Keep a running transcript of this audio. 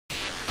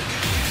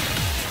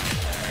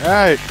All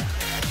right.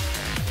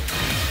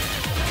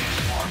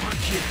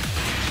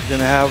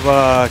 Gonna have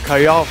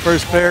Kayyal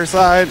first player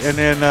side, and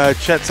then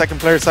Chet second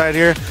player side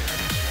here.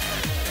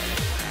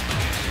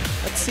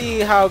 Let's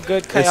see how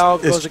good Kayyal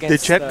goes against.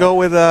 Did Chet go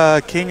with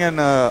King and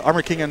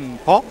Armor King and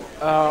Paul?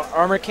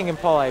 Armor King and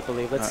Paul, I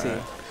believe. Let's see.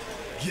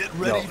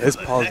 Yo, this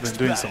Paul's been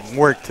doing some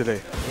work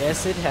today.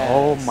 Yes, it has.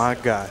 Oh my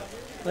God.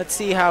 Let's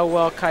see how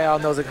well Kayyal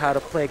knows how to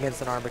play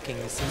against an Armor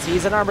King, since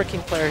he's an Armor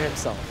King player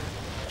himself.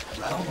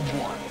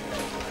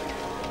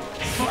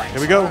 Here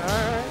we go. All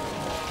right.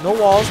 No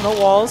walls, no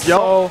walls. Yo,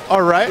 so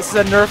all right. This is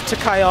a nerf to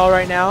Kayyal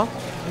right now.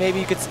 Maybe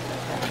you could.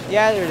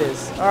 Yeah, there it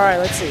is. All right,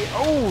 let's see.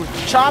 Oh,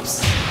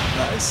 chops.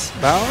 Nice.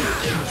 Bound.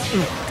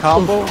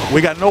 Combo.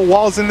 We got no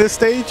walls in this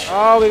stage.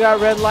 Oh, we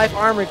got Red Life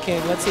Armor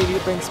King. Let's see if he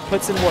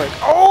puts in work.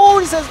 Oh,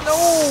 he says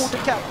no. The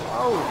cap.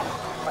 Oh,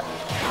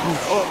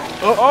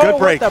 good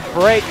break. With the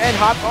break and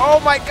hop. Oh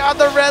my God,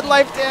 the Red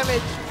Life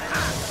damage.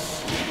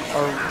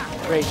 Or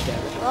great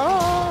damage.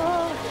 Oh.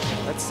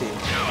 Let's see.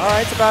 All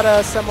right, it's about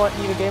a somewhat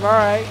even game. All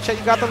right, Chet,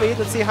 you got the lead.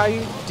 Let's see how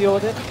you deal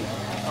with it.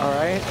 All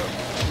right.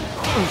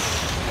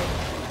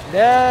 Oof.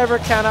 Never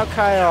count out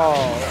Kayyal.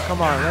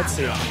 Come on, let's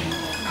see.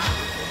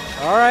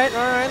 All right,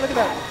 look at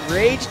that.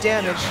 Rage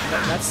damage.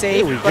 That's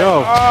safe. Here we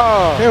go.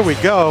 Oh. Here we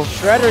go.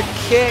 Shredder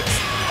kicks.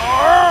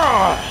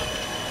 Oh.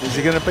 Is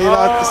he going to beat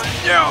out this?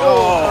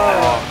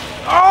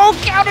 Oh,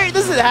 counter.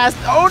 This is has.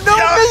 Oh, no.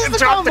 This is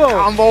the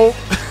combo.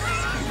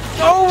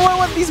 Oh,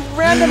 what these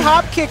random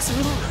hop kicks.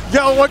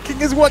 Yo, what king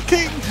is what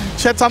king?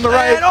 Chet's on the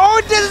right. And, oh,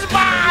 this is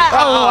bad.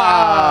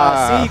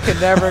 Oh. See, you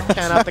can never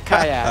count out the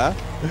Kayyal.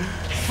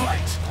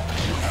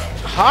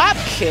 Hop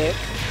kick.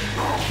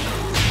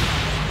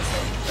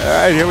 All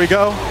right, here we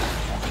go.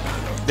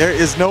 There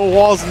is no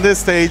walls in this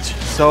stage,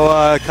 so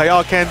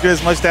Kayyal can't do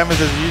as much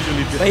damage as he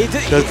usually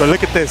does. But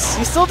look at this.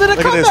 He still did a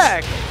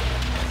comeback.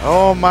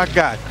 Oh my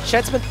God.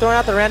 Chet's been throwing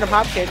out the random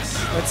hop kicks.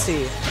 Let's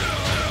see.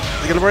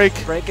 He's gonna break.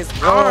 Break his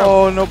arm.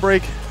 Oh, no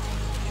break.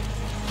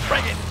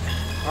 Break it.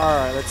 All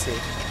right, let's see.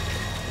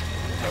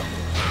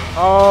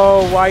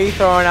 Oh, why are you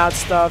throwing out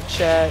stuff,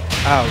 Chet?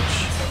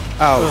 Ouch.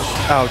 Ouch.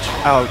 Ouch.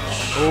 Ouch.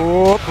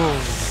 Oh.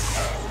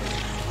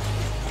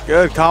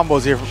 Good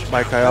combos here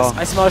by Kayyal.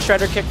 I smell a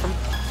shredder kick from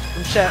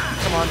Chet.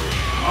 Come on.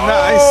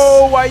 Nice.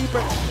 Oh, why are you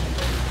breaking?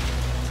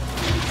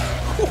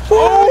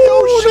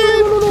 Oh,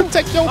 shit.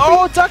 Protect your feet.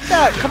 Oh, duck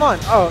that. Come on.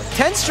 Oh,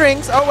 10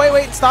 strings. Oh,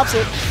 wait. Stops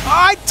it. Oh,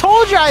 I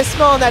told you I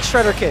smell that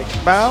shredder kick.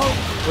 Bow.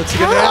 What's he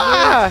going to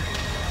have?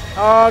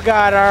 Oh,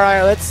 God. All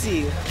right. Let's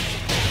see.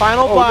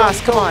 Final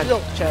boss. Come on,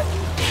 Chet.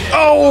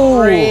 Oh.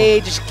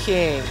 Rage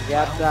King.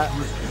 Yep, that.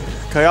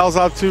 Kayyal's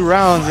out 2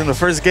 rounds in the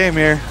first game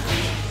here.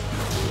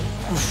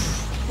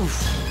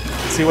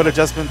 See what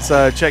adjustments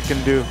Chet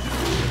can do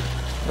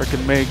or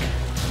can make.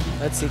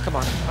 Let's see. Come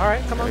on. All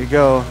right. Come on. There you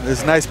go.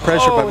 There's nice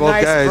pressure by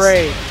both guys.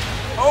 Break.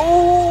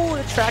 Oh,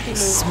 the tracking move.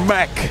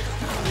 Smack.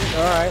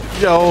 All right.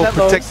 Yo,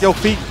 protect your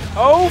feet.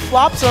 Oh,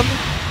 flops him.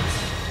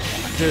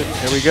 Dude,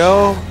 there we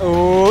go.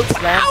 Oh,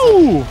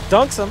 ow!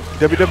 Dunks him.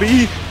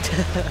 WWE.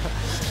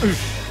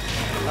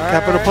 Right,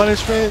 Capital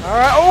punishment. All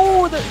right.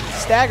 Oh, the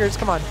staggers.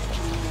 Come on.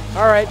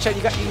 All right, Chet,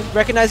 you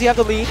recognize you have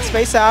the lead.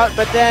 Space out,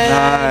 but then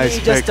he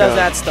just does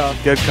that stuff.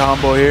 Good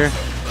combo here.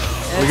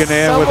 And we're going to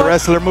end with a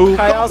wrestler move.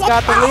 Kayyal's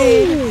got the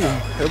lead.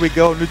 Here we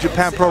go. New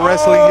Japan Pro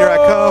Wrestling. Here I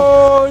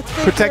come.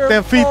 Protect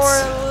them feet.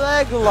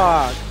 Leg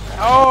lock.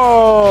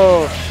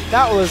 Oh,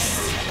 that was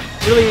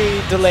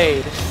really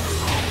delayed.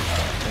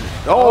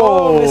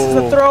 Oh, this is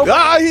a throw.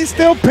 Ah, he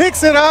still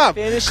picks it up.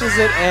 Finishes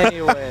it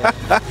anyway.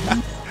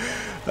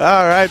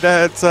 All right,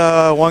 that's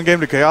 1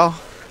 game to Kayyal.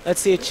 Let's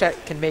see if Chet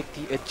can make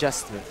the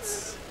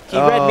adjustments. He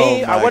read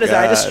me. What is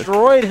that? I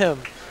destroyed him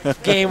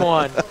game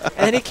 1. And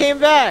then he came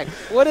back.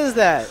 What is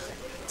that?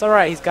 It's all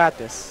right. He's got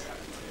this.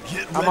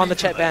 I'm on the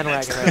Chet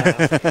bandwagon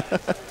right now.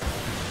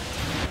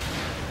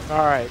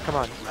 All right. Come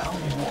on.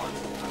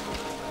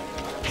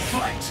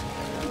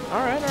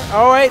 All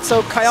right.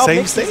 So Kayyal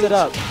mixes it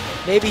up.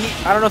 Maybe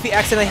I don't know if he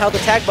accidentally held the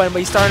tag button, but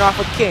he's starting off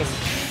with King.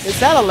 Is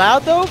that allowed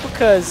though?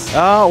 Because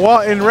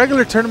well, in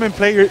regular tournament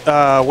play,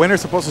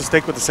 winner's supposed to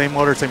stick with the same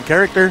order, same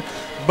character,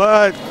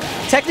 but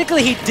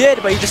technically he did,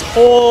 but he just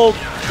hold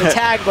the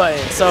tag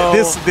button. So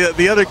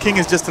the other king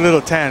is just a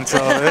little tan, so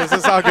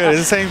it's all good. It's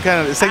the same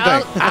thing.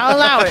 I'll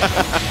allow it.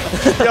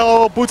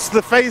 Yo, boots to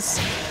the face,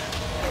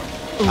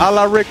 a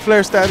la Ric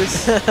Flair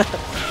status.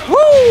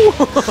 Woo!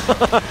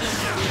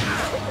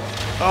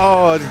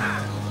 Oh,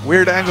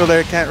 weird angle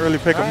there. Can't really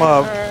pick him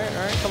up. All right.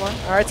 Come on.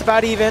 All right, it's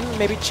about even.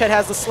 Maybe Chet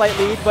has the slight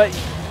lead, but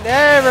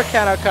never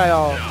count out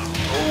Kayyal.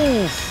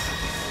 Oof.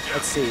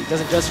 Let's see.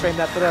 Doesn't just frame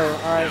that throw.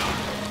 All right.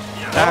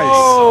 Nice.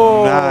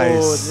 Oh,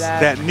 nice.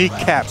 That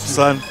kneecap,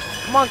 son.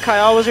 Come on,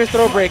 Kayyal. What's your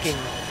throw breaking?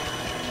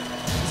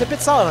 It's a bit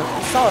solid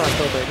on throw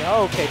breaking.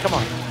 Oh, okay, come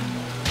on.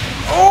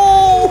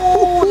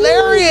 Oh,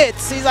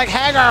 lariats. He's like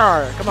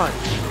Hagar. Come on.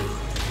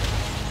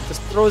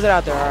 Just throws it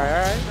out there. All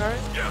right.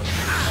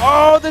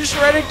 Oh, the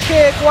shredded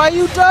kick. Why are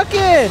you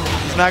ducking?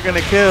 He's not going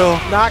to kill.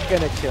 Not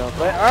going to kill.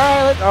 But all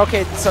right.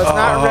 Okay, so it's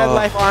not Red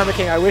Life Armor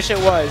King. I wish it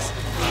was.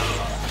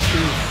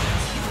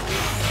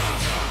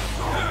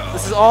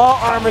 is all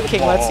Armor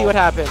King. Let's see what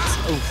happens.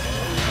 Oof.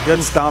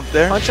 Good stomp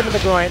there. Punch him in the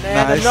groin.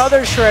 And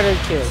another shredded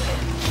kick.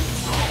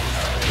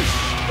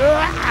 All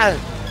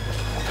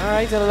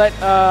right, he's going to let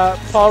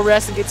Paul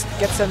rest and gain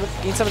some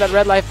of that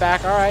red life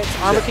back. All right,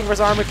 Armor King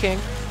versus Armor King.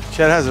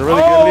 Chet has a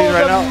really good lead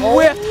right now.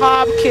 Whiff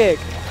hop kick.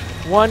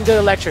 One good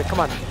electric. Come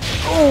on.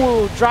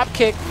 Ooh, drop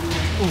kick.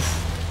 Oof.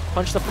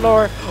 Punch the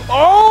floor.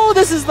 Oh,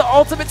 this is the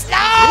ultimate.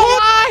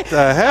 What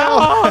the hell?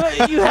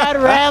 Oh, you had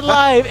red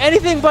life.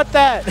 Anything but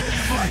that.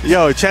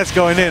 Yo, Chet's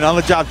going in. On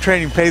the job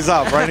training pays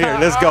off right here.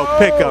 Let's go.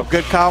 Pick up.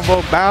 Good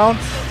combo. Bound.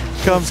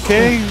 Comes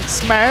King.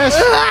 Smash.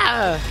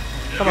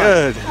 Come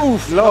good. On.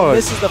 Oof. Lord.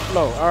 This is the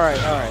flow. All right,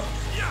 all right.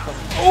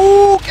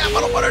 Ooh,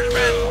 capital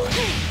punishment.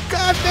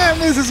 God damn,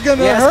 this is going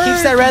to hurt.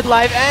 Keeps that red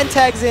life and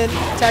tags in.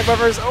 Tag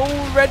buffers.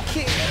 Oh, red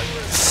king.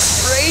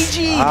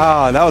 Ragey.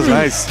 Ah, that was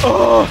nice.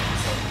 Oh.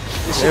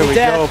 There we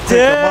go. Pick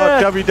him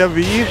up.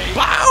 WWE.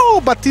 Wow,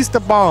 Batista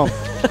bomb.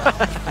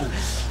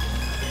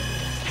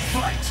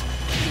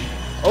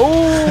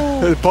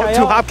 Oh. Both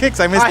 2 hop kicks.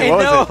 I missed it.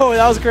 What was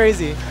that was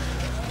crazy.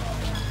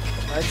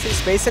 Let's see,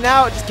 spacing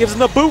out. Just gives him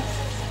the boot.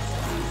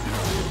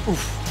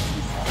 Oof.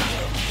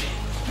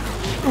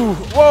 Ooh.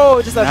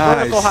 Whoa, just that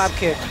vertical hop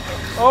kick.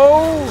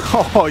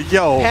 Oh,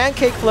 yo.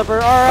 Pancake flipper.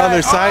 All right.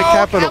 Other side,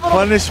 capital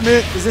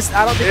punishment. Is this?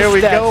 I don't think there it's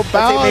we go.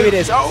 Bound. Maybe it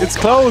is. Oh. It's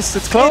close.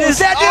 It's close. It is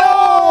that.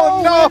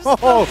 Oh, no.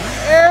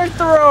 Air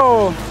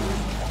throw. All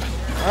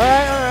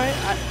right.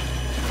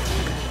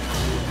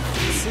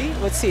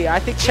 Let's see. I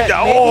think Chet.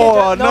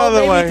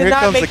 Another one. Here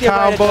comes the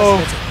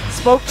combo.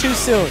 Spoke too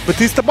soon.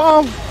 Batista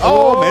bomb.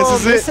 Oh,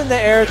 misses it. Missing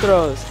the air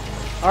throws.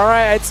 All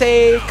right, I'd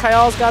say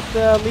Kayyal's got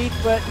the lead,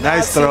 but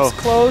nice throw.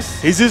 Close.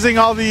 He's using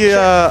all the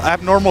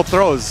abnormal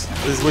throws,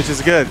 which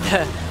is good.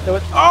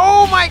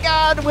 Oh my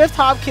God! Whiff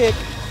hop kick.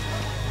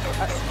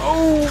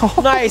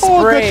 Nice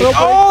break.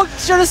 Oh,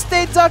 should have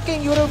stayed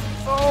ducking. You would have.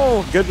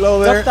 Oh, good low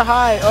there. Duck the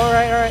high. All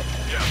right.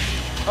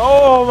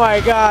 Oh my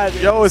God.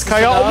 Yo, is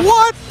Kayyal?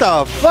 What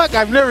the fuck?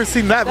 I've never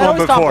seen that one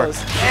before.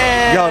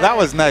 Yo, that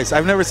was nice.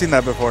 I've never seen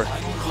that before.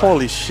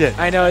 Holy shit.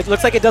 I know, it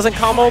looks like it doesn't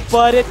combo,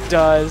 but it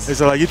does.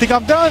 Is it like, you think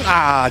I'm done?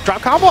 Ah,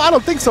 drop combo? I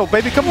don't think so,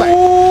 baby. Come back.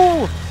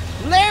 Ooh,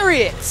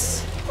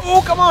 lariats.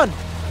 Oh, come on.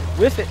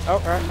 Whiff it. Oh,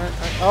 all right.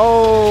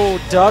 Oh,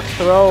 duck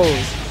throws.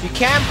 You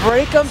can't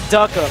break them,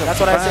 duck them.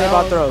 That's what I say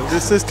about throws.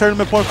 This is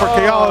tournament point for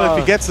Kayyal if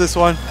he gets this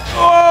one.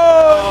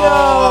 Oh,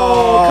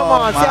 no. Come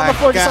on, stay on the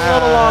floor just a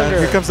little longer.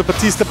 Here comes the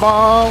Batista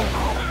bomb.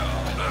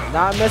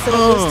 Not missing it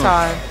this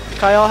time.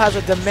 Kayyal has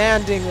a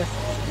demanding lead.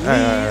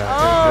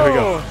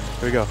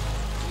 Here we go.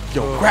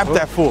 Yo, grab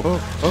that fool.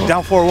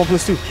 Down 4,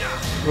 1+2.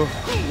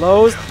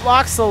 Lows,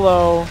 blocks the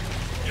low.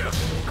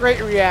 Great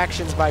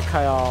reactions by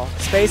Kayyal.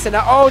 Space and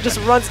now, just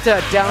runs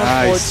to down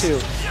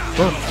 4-2.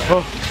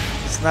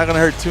 It's not going to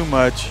hurt too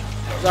much.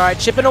 All right,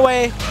 chipping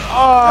away.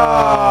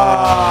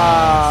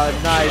 Oh,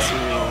 nice.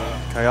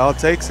 Kayyal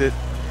takes it.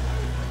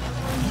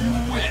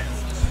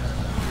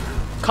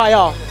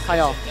 Kayyal.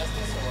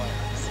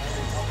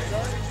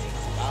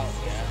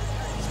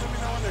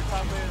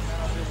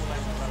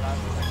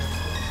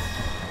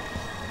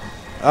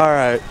 All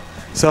right.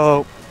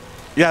 So,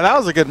 yeah, that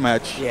was a good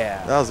match.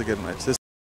 Yeah. That was a good match.